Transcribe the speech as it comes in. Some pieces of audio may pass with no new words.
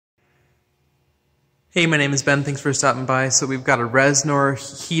Hey, my name is Ben. Thanks for stopping by. So we've got a Reznor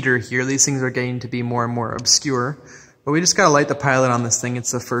heater here. These things are getting to be more and more obscure. But we just got to light the pilot on this thing.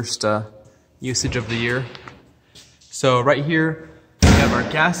 It's the first usage of the year. So right here, we have our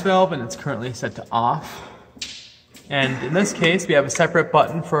gas valve, and it's currently set to off. And in this case, we have a separate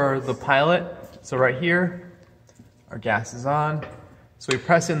button for the pilot. So right here, our gas is on. So we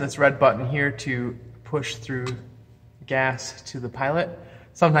press in this red button here to push through gas to the pilot.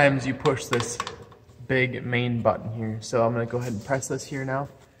 Sometimes you push this big main button here. So I'm gonna go ahead and press this here now.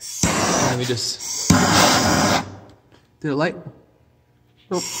 And let me just, did it light?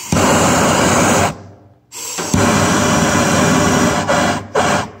 Nope.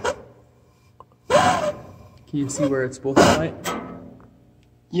 Can you see where it's supposed to light?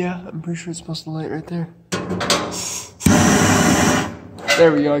 Yeah, I'm pretty sure it's supposed to light right there.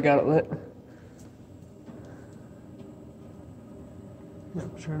 There we go, I got it lit.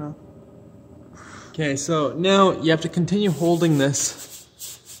 Yep, sure enough. Okay, so now you have to continue holding this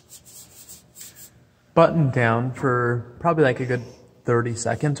button down for probably like a good 30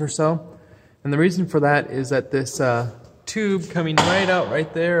 seconds or so. And the reason for that is that this tube coming right out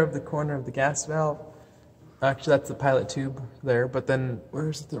right there of the corner of the gas valve, actually that's the pilot tube there, but then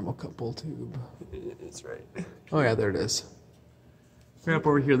where's the thermocouple tube? It's right. Oh yeah, there it is. Right up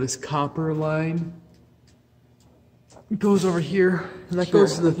over here, this copper line goes over here, and that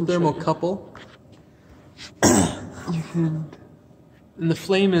goes to the thermocouple. You can, and the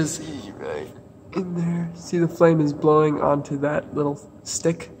flame is see right in there. See, the flame is blowing onto that little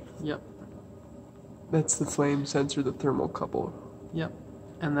stick? Yep. That's the flame sensor, the thermocouple. Yep.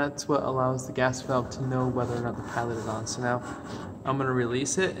 And that's what allows the gas valve to know whether or not the pilot is on. So now I'm going to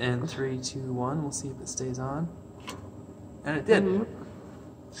release it in 3, 2, 1. We'll see if it stays on. And it did.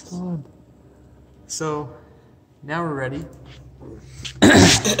 Still on. So now we're ready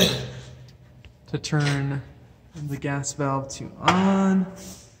to turn the gas valve to on.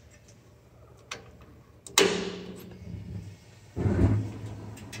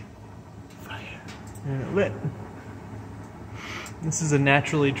 Fire. And it lit. This is a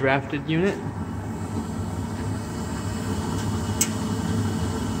naturally drafted unit.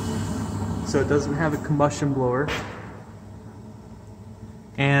 So it doesn't have a combustion blower.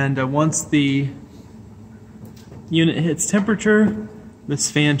 And once the unit hits temperature,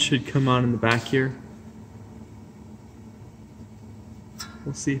 this fan should come on in the back here.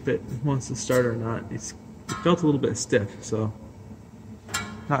 We'll see if it wants to start or not. It felt a little bit stiff, so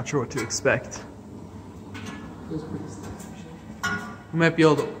not sure what to expect. We might be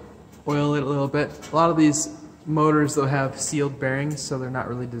able to oil it a little bit. A lot of these motors, they'll have sealed bearings, so they're not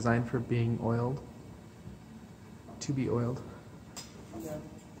really designed for being oiled, to be oiled. Yeah.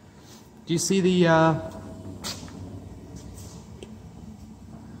 Do you see the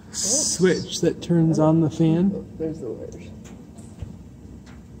switch that turns on the fan? Oh, there's the wires.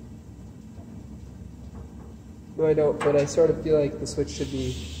 No, I don't, but I sort of feel like the switch should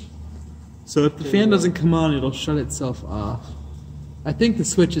be... So if the fan doesn't come on, it'll shut itself off. I think the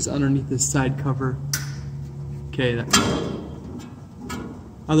switch is underneath this side cover. Okay, that's...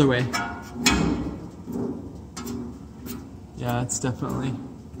 Other way. Yeah, it's definitely...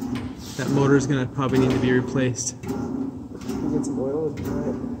 That motor's gonna probably need to be replaced. We'll get some oil and try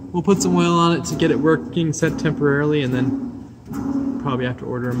it. We'll put some oil on it to get it working, set temporarily, and then probably have to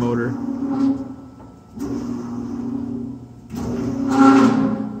order a motor.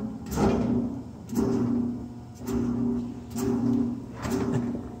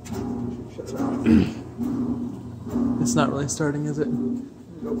 It's not really starting, is it?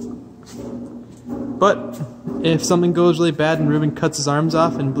 Nope. But if something goes really bad and Ruben cuts his arms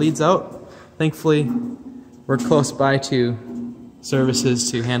off and bleeds out, thankfully we're close by to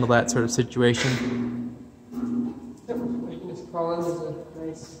services to handle that sort of situation. Yep, we can just crawl in as a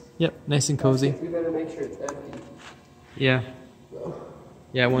nice... Yep, nice and cozy. We better make sure it's empty. Yeah. So,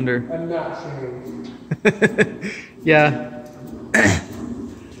 Yeah, I wonder. I'm not sharing. Yeah.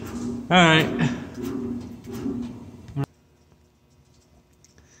 Alright.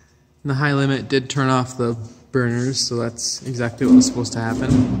 The high limit did turn off the burners, so that's exactly what was supposed to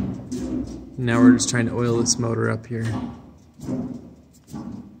happen. Now we're just trying to oil this motor up here.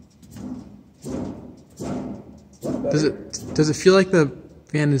 Does it feel like the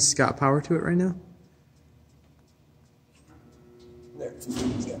fan has got power to it right now? There, it's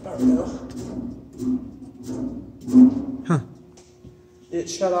got power now. Huh. It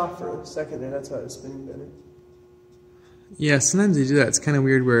shut off for a second there, that's why it was spinning better. Yeah, sometimes they do that. It's kind of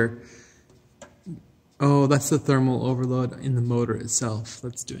weird where... Oh, that's the thermal overload in the motor itself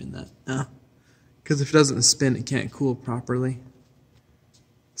that's doing that. Because if it doesn't spin, it can't cool properly.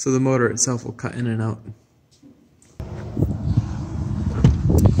 so the motor itself will cut in and out.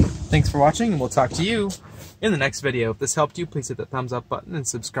 Thanks for watching, and we'll talk to you in the next video. If this helped you, please hit the thumbs up button and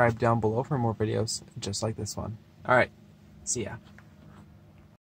subscribe down below for more videos just like this one. Alright, see ya.